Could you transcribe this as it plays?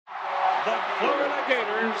The Florida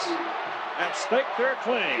Gators have staked their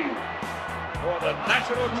claim for the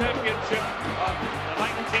national championship of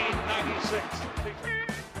 1996.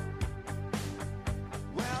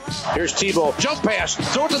 Here's Tebow, jump pass,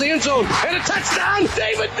 throw it to the end zone, and a touchdown!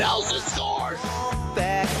 David Nelson scores!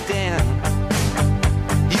 Back down.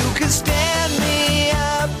 You can stand me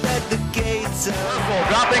up at the gates of...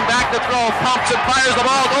 Dropping back to throw, pumps and fires the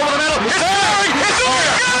ball over the middle. It's Dory! It's Dory!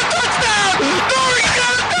 Got a touchdown! Dory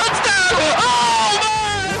got a touchdown!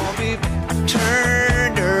 Oh, man!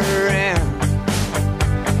 Turned around.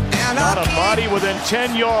 And Got a body within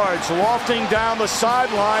 10 yards, lofting down the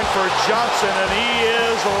sideline for Johnson, and he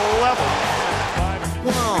is level.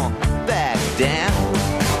 won't back down.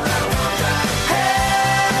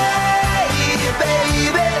 Hey, baby,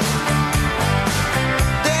 there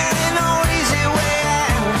ain't no easy way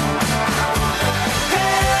out.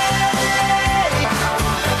 Hey,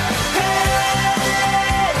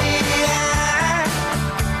 I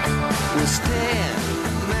will stand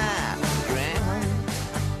my ground,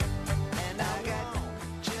 and I got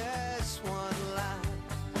just one life.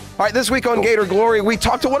 All right, this week on Gator Glory, we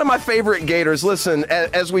talked to one of my favorite Gators. Listen,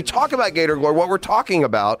 as we talk about Gator Glory, what we're talking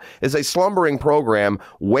about is a slumbering program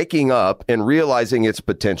waking up and realizing its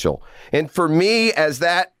potential. And for me, as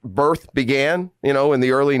that birth began, in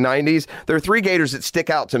the early 90s, there are three Gators that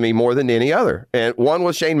stick out to me more than any other. And one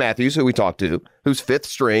was Shane Matthews, who we talked to, who's fifth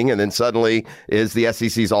string and then suddenly is the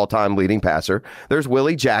SEC's all-time leading passer. There's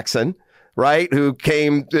Willie Jackson, right, who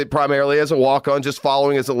came primarily as a walk-on, just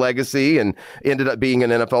following as a legacy and ended up being an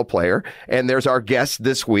NFL player. And there's our guest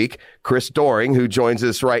this week, Chris Doering, who joins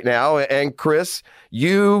us right now. And Chris,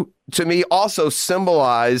 you, to me, also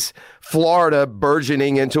symbolize Florida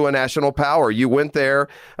burgeoning into a national power. You went there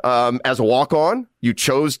as a walk-on. You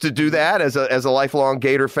chose to do that as a lifelong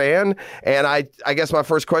Gator fan. And I guess my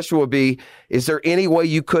first question would be, is there any way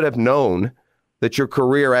you could have known that your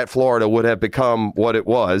career at Florida would have become what it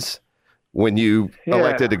was when you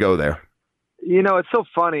elected to go there? It's so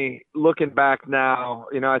funny looking back now.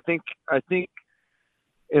 I think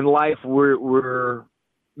in life we're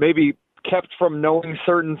maybe kept from knowing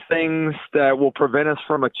certain things that will prevent us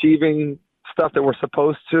from achieving stuff that we're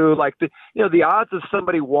supposed to. Like the odds of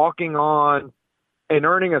somebody walking on and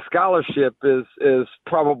earning a scholarship is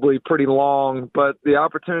probably pretty long, but the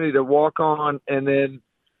opportunity to walk on and then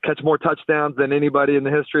catch more touchdowns than anybody in the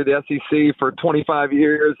history of the SEC for 25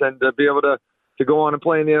 years and to be able to go on and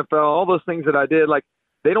play in the NFL, all those things that I did, like,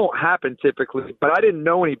 they don't happen typically, but I didn't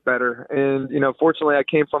know any better. And, fortunately I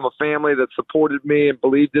came from a family that supported me and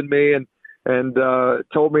believed in me and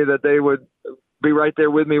told me that they would be right there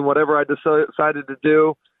with me, whatever I decided to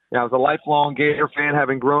do. I was a lifelong Gator fan,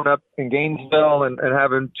 having grown up in Gainesville and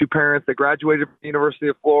having two parents that graduated from the University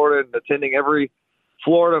of Florida and attending every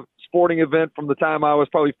Florida sporting event from the time I was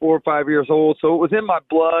probably 4 or 5 years old. So it was in my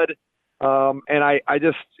blood. And I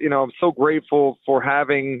just, I'm so grateful for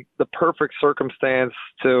having the perfect circumstance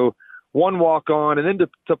to walk on and then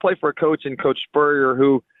to play for a coach in Coach Spurrier,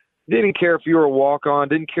 who didn't care if you were a walk on,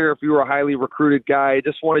 didn't care if you were a highly recruited guy,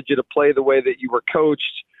 just wanted you to play the way that you were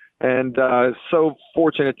coached. And so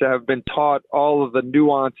fortunate to have been taught all of the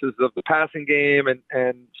nuances of the passing game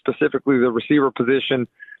and specifically the receiver position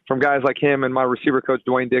from guys like him and my receiver coach,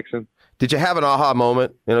 Dwayne Dixon. Did you have an aha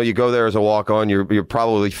moment? You go there as a walk-on, you're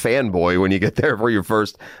probably fanboy when you get there for your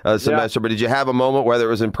first semester, but did you have a moment, whether it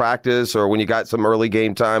was in practice or when you got some early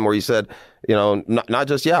game time, where you said, not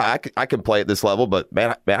just, I can play at this level, but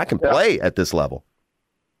man, I can play at this level?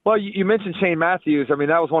 Well, you mentioned Shane Matthews. I mean,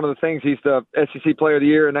 that was one of the things. He's the SEC Player of the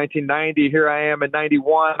Year in 1990. Here I am in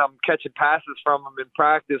 91. I'm catching passes from him in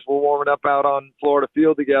practice. We're warming up out on Florida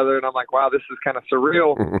Field together, and I'm like, wow, this is kind of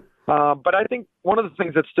surreal. But I think one of the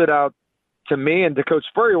things that stood out to me and to Coach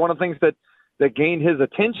Spurrier, one of the things that gained his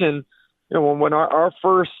attention, when our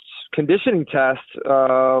first conditioning test,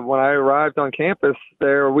 when I arrived on campus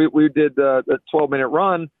there, we did the 12-minute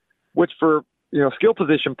run, which for skill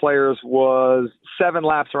position players was 7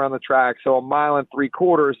 laps around the track. So 1.75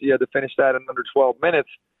 miles, you had to finish that in under 12 minutes.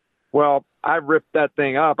 Well, I ripped that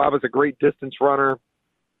thing up. I was a great distance runner.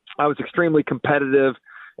 I was extremely competitive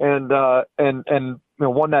and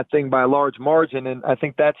won that thing by a large margin. And I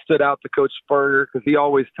think that stood out to Coach Spurrier because he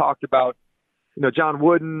always talked about, John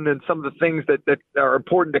Wooden and some of the things that are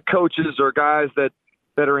important to coaches or guys that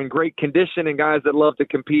are in great condition and guys that love to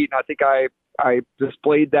compete. And I think I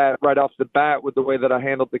displayed that right off the bat with the way that I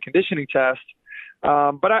handled the conditioning test.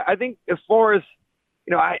 But I think as far as,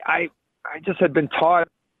 I just had been taught,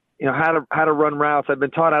 how to run routes. I'd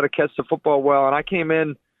been taught how to catch the football well. And I came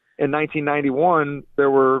in 1991,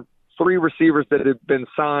 there were 3 receivers that had been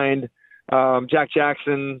signed, Jack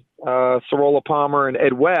Jackson, Sorolla Palmer, and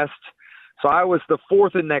Ed West. So I was the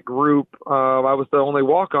fourth in that group. I was the only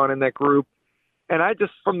walk-on in that group. And I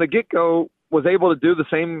just, from the get-go, was able to do the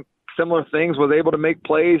similar things, was able to make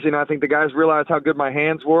plays. You know, I think the guys realized how good my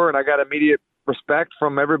hands were, and I got immediate respect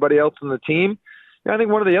from everybody else in the team. And I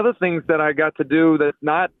think one of the other things that I got to do that's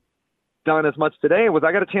not done as much today was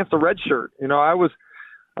I got a chance to redshirt. You know, I was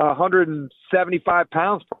 175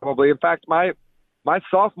 pounds probably. In fact, my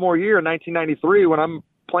sophomore year in 1993, when I'm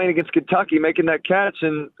playing against Kentucky, making that catch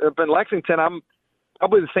up in Lexington, I'm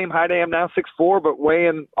probably the same height I am now, 6'4", but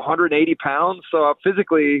weighing 180 pounds. So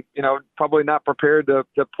physically, you know, probably not prepared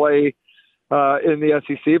to play in the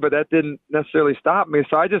SEC, but that didn't necessarily stop me.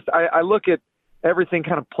 So I look at everything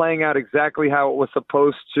kind of playing out exactly how it was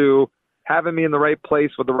supposed to, having me in the right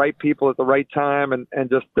place with the right people at the right time, and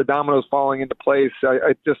just the dominoes falling into place.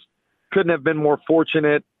 I just couldn't have been more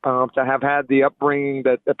fortunate to have had the upbringing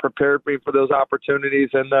that prepared me for those opportunities,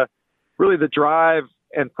 and really the drive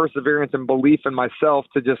and perseverance and belief in myself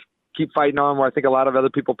to just keep fighting on where I think a lot of other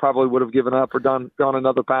people probably would have given up or gone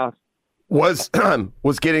another path. Was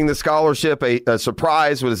getting the scholarship a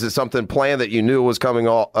surprise? Was it something planned that you knew was coming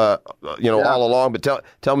all along? But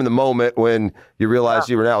tell me the moment when you realized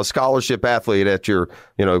you were now a scholarship athlete at your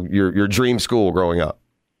dream school growing up.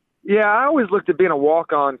 Yeah, I always looked at being a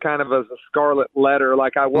walk-on kind of as a scarlet letter,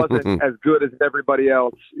 like I wasn't as good as everybody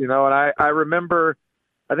else, you know. And I remember,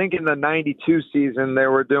 I think in the 92 season, they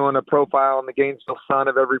were doing a profile in the Gainesville Sun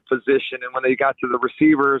of every position. And when they got to the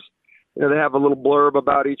receivers, you know, they have a little blurb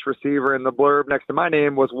about each receiver, and the blurb next to my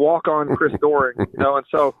name was walk-on Chris Doering, you know. And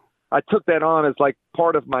so I took that on as like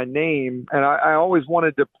part of my name. And I always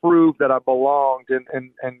wanted to prove that I belonged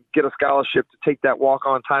and get a scholarship to take that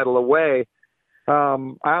walk-on title away. I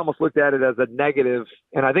almost looked at it as a negative,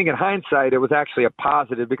 and I think in hindsight it was actually a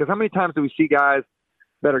positive, because how many times do we see guys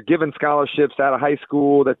that are given scholarships out of high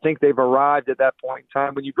school that think they've arrived at that point in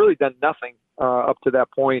time when you've really done nothing up to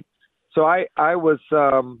that point. So I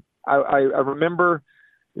remember,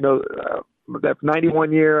 you know, that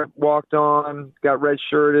 91 year, walked on, got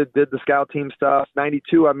redshirted, did the scout team stuff.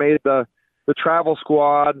 92, I made the travel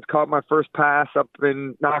squad, caught my first pass up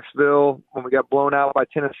in Knoxville when we got blown out by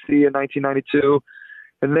Tennessee in 1992.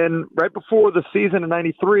 And then right before the season in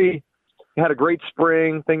 93, I had a great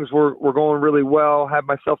spring. Things were going really well. Had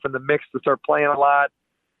myself in the mix to start playing a lot.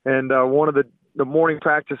 And one of the morning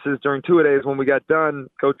practices during two-a-days when we got done,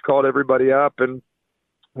 coach called everybody up, and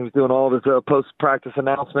he was doing all of his post-practice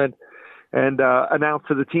announcement, and announced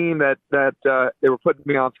to the team that they were putting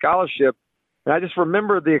me on scholarship. And I just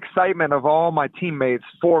remember the excitement of all my teammates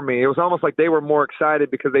for me. It was almost like they were more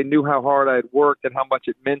excited because they knew how hard I had worked and how much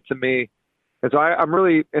it meant to me. And so I'm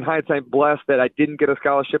really, in hindsight, blessed that I didn't get a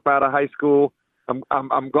scholarship out of high school.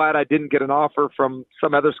 I'm glad I didn't get an offer from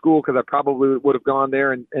some other school, because I probably would have gone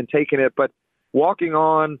there and taken it. But walking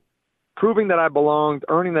on, proving that I belonged,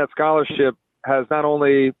 earning that scholarship has not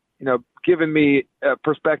only, you know, given me a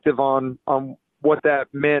perspective on what that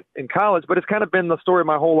meant in college, but it's kind of been the story of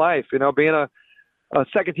my whole life. You know, being a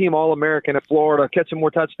second-team All-American at Florida, catching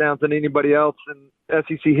more touchdowns than anybody else in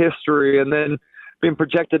SEC history, and then being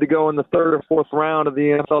projected to go in the third or fourth round of the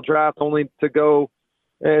NFL draft, only to go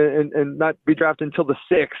and not be drafted until the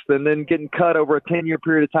sixth, and then getting cut over a 10-year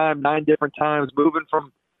period of time, 9 different times, moving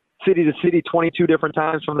from city to city 22 different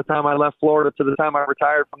times from the time I left Florida to the time I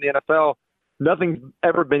retired from the NFL. Nothing's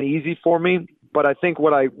ever been easy for me, but I think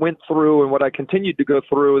what I went through and what I continued to go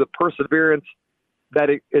through, the perseverance that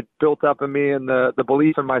it built up in me, and the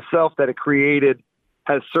belief in myself that it created,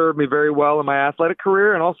 has served me very well in my athletic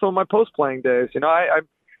career and also in my post-playing days. You know,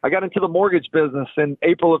 I got into the mortgage business in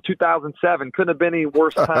April of 2007. Couldn't have been any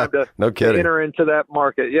worse time to enter into that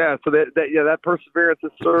market. Yeah, so that perseverance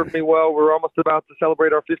has served me well. We're almost about to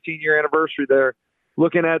celebrate our 15-year anniversary there.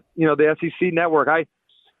 Looking at, you know, the SEC network, I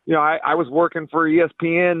was working for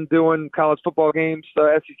ESPN doing college football games,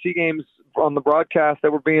 SEC games on the broadcast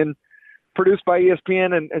that were being produced by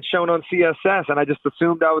ESPN and shown on CSS, and I just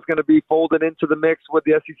assumed I was going to be folded into the mix with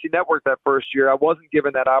the SEC network that first year. I wasn't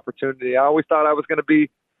given that opportunity. I always thought I was going to be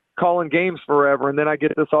calling games forever, and then I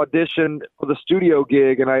get this audition for the studio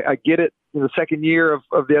gig, and I get it in the second year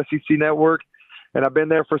of the SEC network, and I've been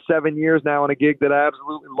there for 7 years now in a gig that I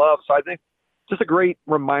absolutely love. So I think just a great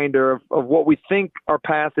reminder of what we think our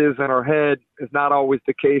path is in our head is not always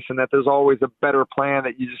the case, and that there's always a better plan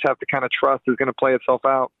that you just have to kind of trust is going to play itself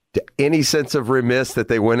out. Any sense of remiss that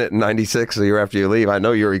they win it in 96, the year after you leave? I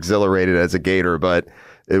know you're exhilarated as a Gator, but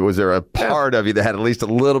was there a part of you that had at least a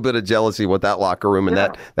little bit of jealousy with that locker room and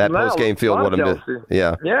that post-game field would have been?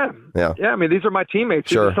 Yeah. I mean, these are my teammates.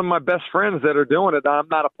 These are some of my best friends that are doing it. I'm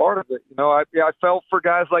not a part of it. You know, I felt for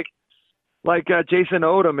guys like like Jason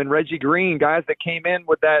Odom and Reggie Green, guys that came in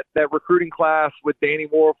with that recruiting class with Danny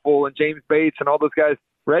Warfel and James Bates and all those guys.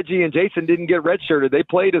 Reggie and Jason didn't get redshirted. They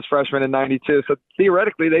played as freshmen in '92, so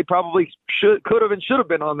theoretically they probably could have and should have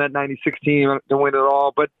been on that '96 team to win it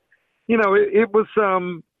all. But it was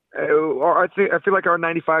I feel like our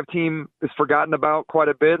 '95 team is forgotten about quite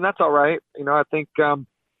a bit, and that's all right. I think there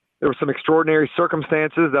were some extraordinary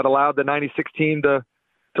circumstances that allowed the '96 team to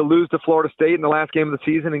lose to Florida State in the last game of the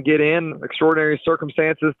season and get in. Extraordinary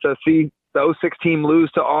circumstances to see the '06 team lose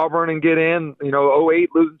to Auburn and get in. '08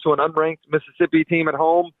 losing to an unranked Mississippi team at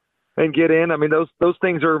home and get in. I mean, those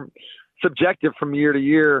things are subjective from year to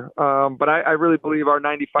year. But I really believe our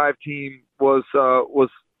 '95 team was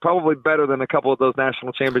probably better than a couple of those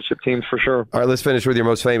national championship teams for sure. All right, let's finish with your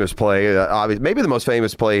most famous play. Maybe the most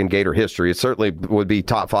famous play in Gator history. It certainly would be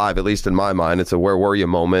top 5, at least in my mind. It's a where were you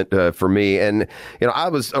moment for me. And, I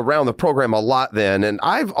was around the program a lot then, and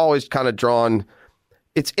I've always kind of drawn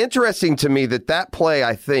 – it's interesting to me that play,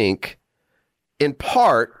 I think, in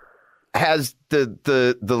part has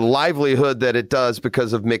the livelihood that it does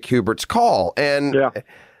because of Mick Hubert's call. And –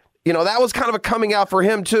 that was kind of a coming out for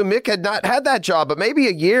him, too. Mick had not had that job, but maybe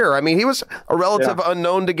a year. I mean, he was a relative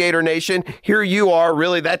unknown to Gator Nation. Here you are,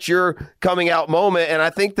 really, that's your coming out moment. And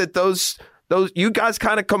I think that those you guys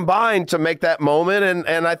kind of combined to make that moment,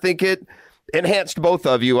 and I think it enhanced both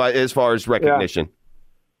of you as far as recognition.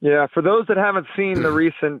 Yeah, for those that haven't seen the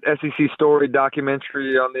recent SEC Story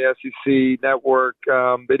documentary on the SEC Network,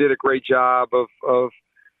 they did a great job of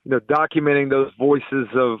documenting those voices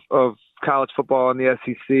of college football in the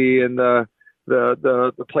SEC and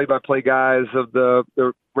the play-by-play guys of the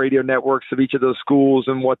radio networks of each of those schools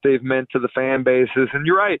and what they've meant to the fan bases. And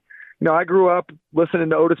you're right. I grew up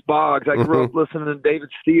listening to Otis Boggs. I grew up listening to David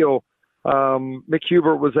Steele. Mick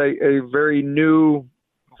Hubert was a very new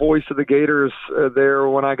voice of the Gators there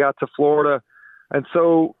when I got to Florida. And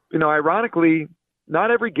so, ironically,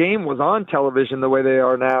 not every game was on television the way they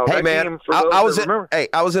are now. Hey, man, I was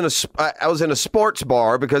in a sports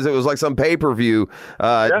bar because it was like some pay-per-view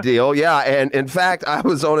deal. Yeah, and in fact, I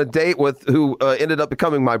was on a date with who ended up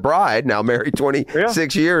becoming my bride, now married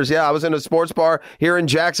 26 years. Yeah, I was in a sports bar here in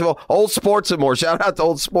Jacksonville, Old Sports and More. Shout out to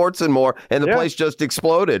Old Sports and More, and the place just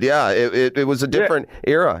exploded. Yeah, it was a different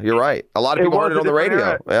era. You're right. A lot of people heard it on the radio.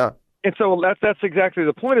 Era. Yeah. And so that's exactly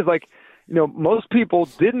the point is like, most people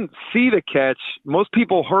didn't see the catch. Most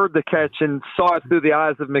people heard the catch and saw it through the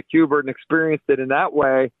eyes of Mick Hubert and experienced it in that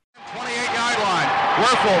way. 28-yard line.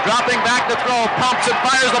 Werfel dropping back to throw, pumps and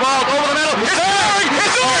fires the ball over the middle. It's Doring!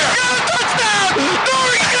 It's Doring! Got a touchdown!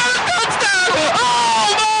 Doring's got a touchdown! Oh,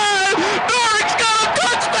 man! Doring's got a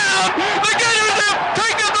touchdown! The Gators have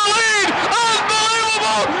taken the lead!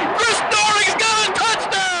 Unbelievable! Chris Doring's got a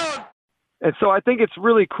touchdown! And so I think it's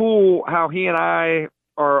really cool how he and I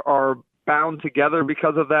are bound together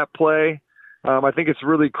because of that play. I think it's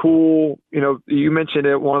really cool. You mentioned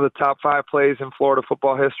it, one of the top 5 plays in Florida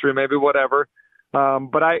football history, maybe whatever.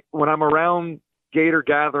 But when I'm around Gator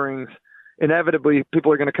gatherings, inevitably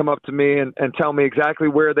people are going to come up to me and tell me exactly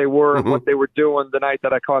where they were and what they were doing the night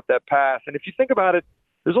that I caught that pass. And if you think about it,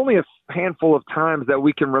 there's only a handful of times that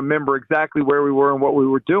we can remember exactly where we were and what we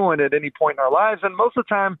were doing at any point in our lives. And most of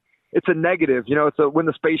the time, it's a negative, it's when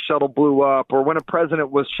the space shuttle blew up or when a president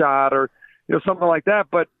was shot or, something like that.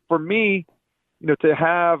 But for me, to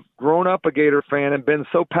have grown up a Gator fan and been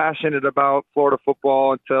so passionate about Florida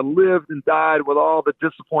football and to lived and died with all the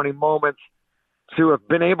disappointing moments, to have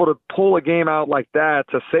been able to pull a game out like that,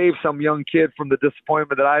 to save some young kid from the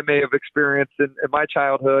disappointment that I may have experienced in my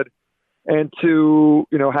childhood, and to,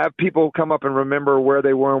 have people come up and remember where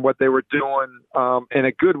they were and what they were doing in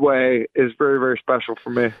a good way is very, very special for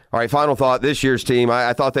me. All right, final thought. This year's team,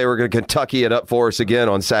 I thought they were going to Kentucky it up for us again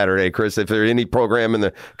on Saturday, Chris. If there's any program in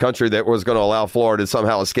the country that was going to allow Florida to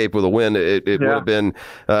somehow escape with a win, it would have been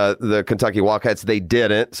the Kentucky Wildcats. They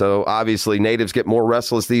didn't. So obviously natives get more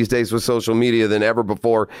restless these days with social media than ever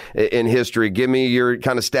before in history. Give me your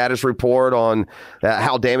kind of status report on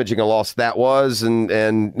how damaging a loss that was and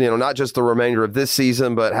not just the remainder of this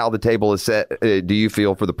season, but how the table is set, do you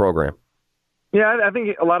feel, for the program? Yeah, I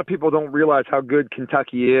think a lot of people don't realize how good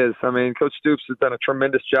Kentucky is. I mean, Coach Stoops has done a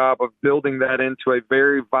tremendous job of building that into a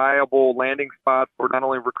very viable landing spot for not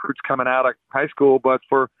only recruits coming out of high school, but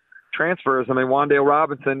for transfers. I mean, Wan'Dale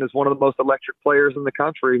Robinson is one of the most electric players in the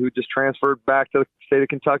country who just transferred back to the state of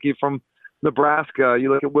Kentucky from Nebraska.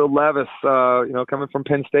 You look at Will Levis, coming from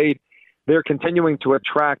Penn State. They're continuing to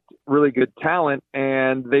attract really good talent,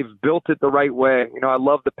 and they've built it the right way. I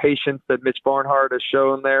love the patience that Mitch Barnhart has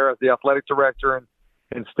shown there as the athletic director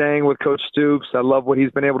and staying with Coach Stoops. I love what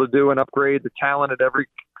he's been able to do and upgrade the talent at every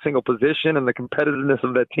single position and the competitiveness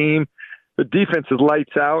of that team. the defense is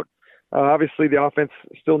lights out. Obviously, the offense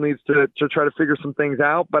still needs to try to figure some things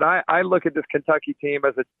out. But I look at this Kentucky team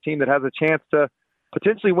as a team that has a chance to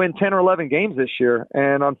potentially win 10 or 11 games this year.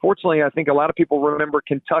 And unfortunately, I think a lot of people remember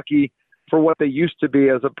Kentucky for what they used to be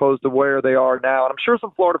as opposed to where they are now. And I'm sure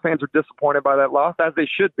some Florida fans are disappointed by that loss, as they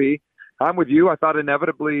should be. I'm with you. I thought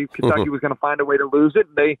inevitably Kentucky was going to find a way to lose it.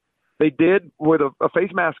 They did with a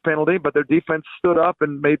face mask penalty, but their defense stood up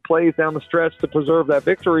and made plays down the stretch to preserve that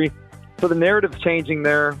victory. So the narrative's changing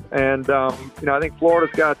there. And, I think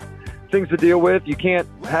Florida's got things to deal with. You can't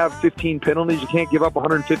have 15 penalties. You can't give up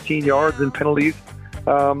 115 yards in penalties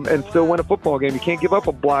and still win a football game. You can't give up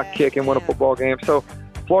a block kick and win a football game. So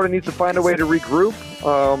Florida needs to find a way to regroup.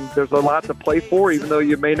 There's a lot to play for, even though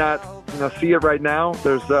you may not see it right now.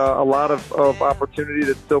 There's a lot of opportunity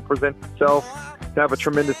that still presents itself to have a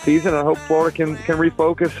tremendous season. I hope Florida can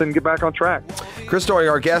refocus and get back on track. Chris Doering,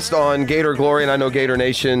 our guest on Gator Glory, and I know Gator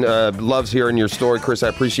Nation loves hearing your story. Chris, I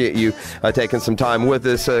appreciate you taking some time with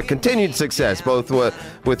us. Continued success, both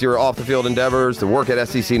with your off-the-field endeavors, the work at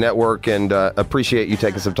SEC Network, and appreciate you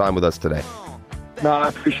taking some time with us today. No, I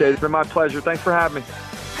appreciate it. It's been my pleasure. Thanks for having me.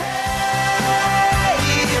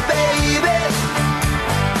 Hey, baby.